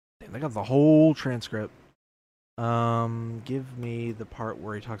 Damn, they got the whole transcript. Give me the part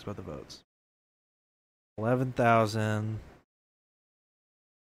where he talks about the votes.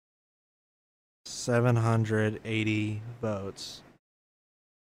 11,780 votes.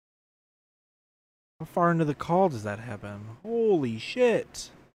 How far into the call does that happen? Holy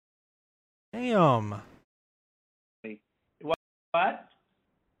shit. Damn. What?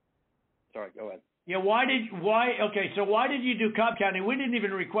 Sorry, go ahead. Yeah, okay, so why did you do Cobb County? We didn't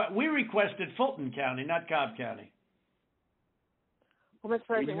even we requested Fulton County, not Cobb County. Well, Mr.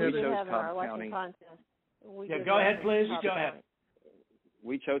 President, we did have our election contest. Yeah, go ahead, please. Go ahead.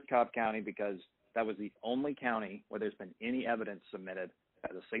 We chose Cobb County because that was the only county where there's been any evidence submitted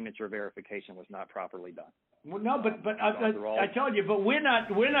that the signature verification was not properly done. Well, no, but I told you, but we're not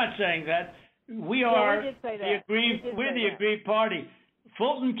saying that. We are we're the aggrieved party.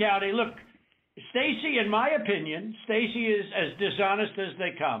 Fulton County, look, Stacey, in my opinion, Stacey is as dishonest as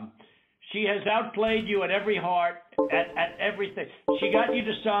they come. She has outplayed you at every heart, at everything. She got you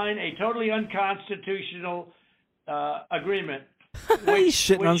to sign a totally unconstitutional agreement. He's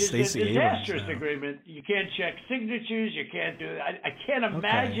shitting on Stacey Abrams. Which is a disastrous agreement. You can't check signatures. You can't do that. I can't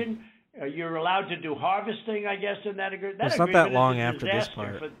imagine you're allowed to do harvesting, I guess, in that agreement. It's not that long after this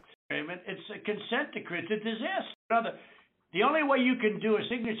part. It's a consent decree. It's a disaster. The only way you can do a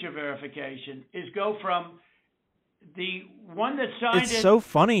signature verification is go from the one that signed It's so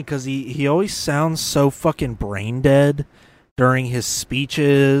funny because he always sounds so fucking brain dead during his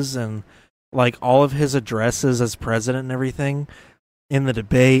speeches and like all of his addresses as president and everything in the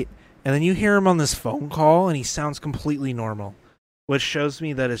debate. And then you hear him on this phone call and he sounds completely normal. which shows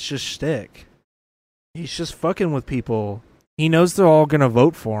me that it's just shtick. He's just fucking with people. He knows they're all gonna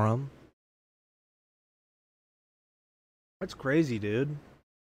vote for him. That's crazy, dude.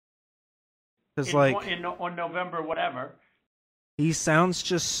 Because on November, whatever. He sounds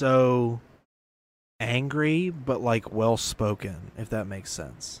just so angry, but like well spoken, if that makes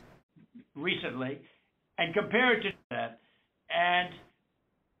sense. Recently, and compare it to that, and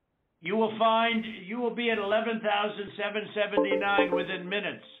you will find you will be at 11,779 within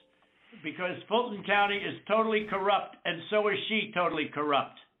minutes, because Fulton County is totally corrupt, and so is she totally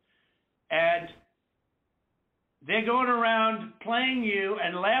corrupt, and they're going around playing you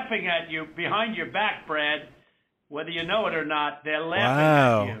and laughing at you behind your back, Brad. Whether you know it or not, they're laughing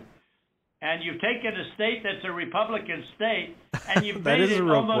at you. And you've taken a state that's a Republican state, and you've made it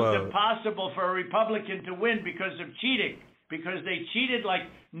almost impossible for a Republican to win because of cheating, because they cheated like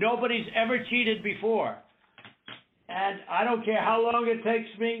nobody's ever cheated before. And I don't care how long it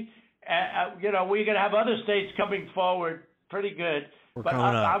takes me. We're going to have other states coming forward pretty good. But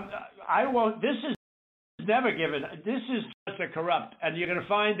I won't. This is never given. This is just a corrupt, and you're going to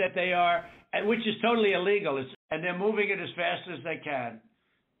find that they are, which is totally illegal, and they're moving it as fast as they can,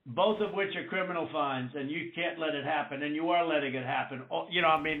 both of which are criminal fines, and you can't let it happen, and you are letting it happen.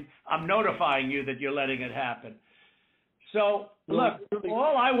 I'm notifying you that you're letting it happen. So, look,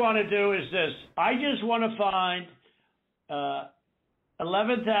 all I want to do is this. I just want to find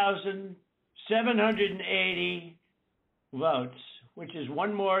 11,780 votes, which is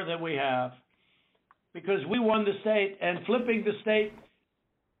one more than we have, because we won the state, and flipping the state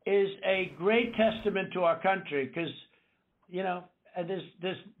is a great testament to our country, because, it's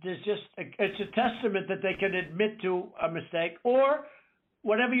a testament that they can admit to a mistake, or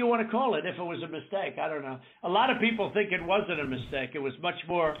whatever you want to call it, if it was a mistake. I don't know. A lot of people think it wasn't a mistake. It was much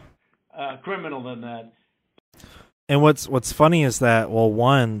more criminal than that. And what's funny is that,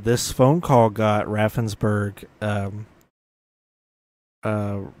 one, this phone call got Raffensperger,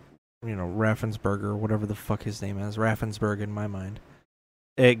 Raffensperger, whatever the fuck his name is, Raffensperger in my mind.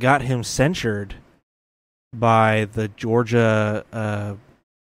 It got him censured by the Georgia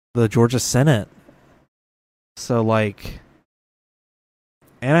Senate. So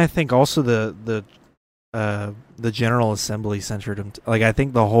and I think also the General Assembly censured him. I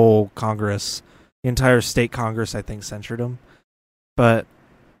think the whole Congress, the entire state Congress, I think censured him. But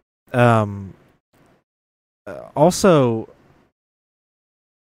also,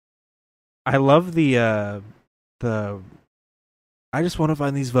 I love the I just want to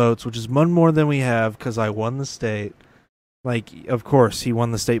find these votes, which is one more than we have because I won the state. Of course, he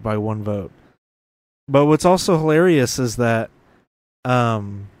won the state by one vote. But what's also hilarious is that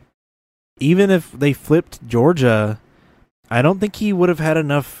even if they flipped Georgia, I don't think he would have had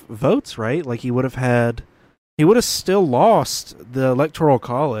enough votes, right? He would have still lost the Electoral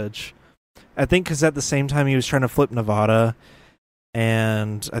College. I think because at the same time he was trying to flip Nevada,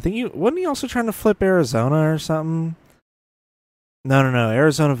 and I think wasn't he also trying to flip Arizona or something? No.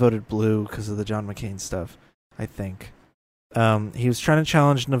 Arizona voted blue because of the John McCain stuff, I think. He was trying to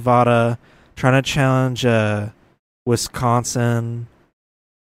challenge Nevada, trying to challenge Wisconsin.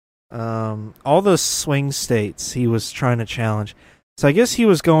 All those swing states he was trying to challenge. So I guess he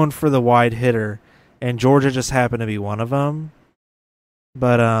was going for the wide hitter, and Georgia just happened to be one of them.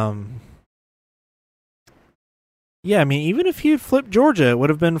 But, yeah, I mean, even if he had flipped Georgia, it would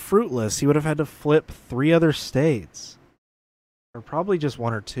have been fruitless. He would have had to flip 3 other states. Or probably just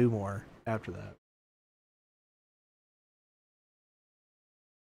 1 or 2 more after that.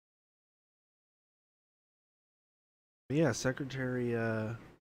 But yeah, Secretary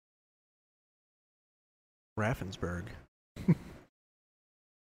Raffensperger.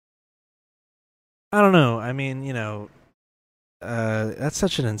 I don't know. I mean, that's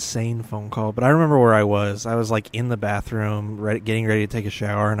such an insane phone call. But I remember where I was. I was in the bathroom, getting ready to take a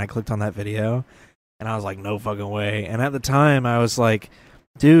shower, and I clicked on that video. And I was like, no fucking way. And at the time, I was like,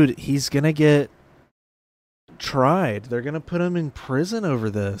 dude, he's going to get tried. They're going to put him in prison over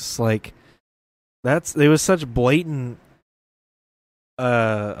this. It was such blatant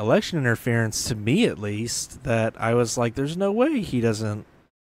election interference, to me at least, that I was like, there's no way he doesn't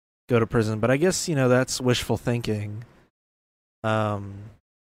go to prison. But I guess, that's wishful thinking.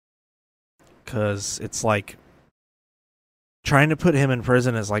 Because it's trying to put him in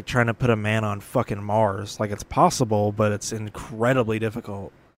prison is like trying to put a man on fucking Mars. It's possible, but it's incredibly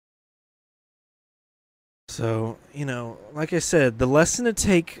difficult. So, like I said, the lesson to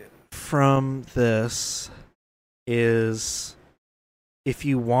take from this is, if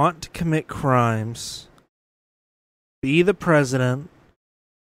you want to commit crimes, be the president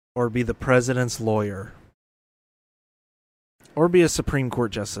or be the president's lawyer. or be a Supreme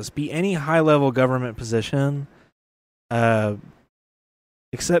Court justice. Be any high-level government position,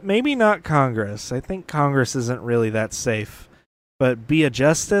 except maybe not Congress. I think Congress isn't really that safe. But be a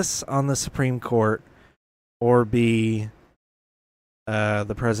justice on the Supreme Court, or be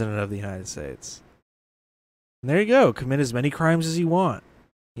the President of the United States. And there you go. Commit as many crimes as you want.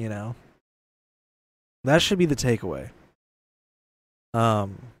 You know, that should be the takeaway. So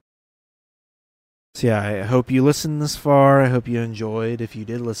yeah, I hope you listened this far. I hope you enjoyed if you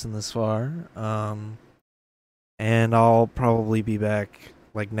did listen this far. And I'll probably be back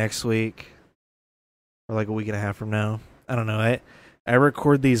like next week or like a week and a half from now. I don't know. I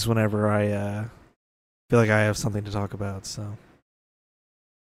record these whenever I feel like I have something to talk about, so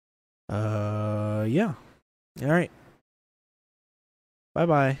yeah. All right.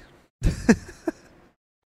 Bye-bye.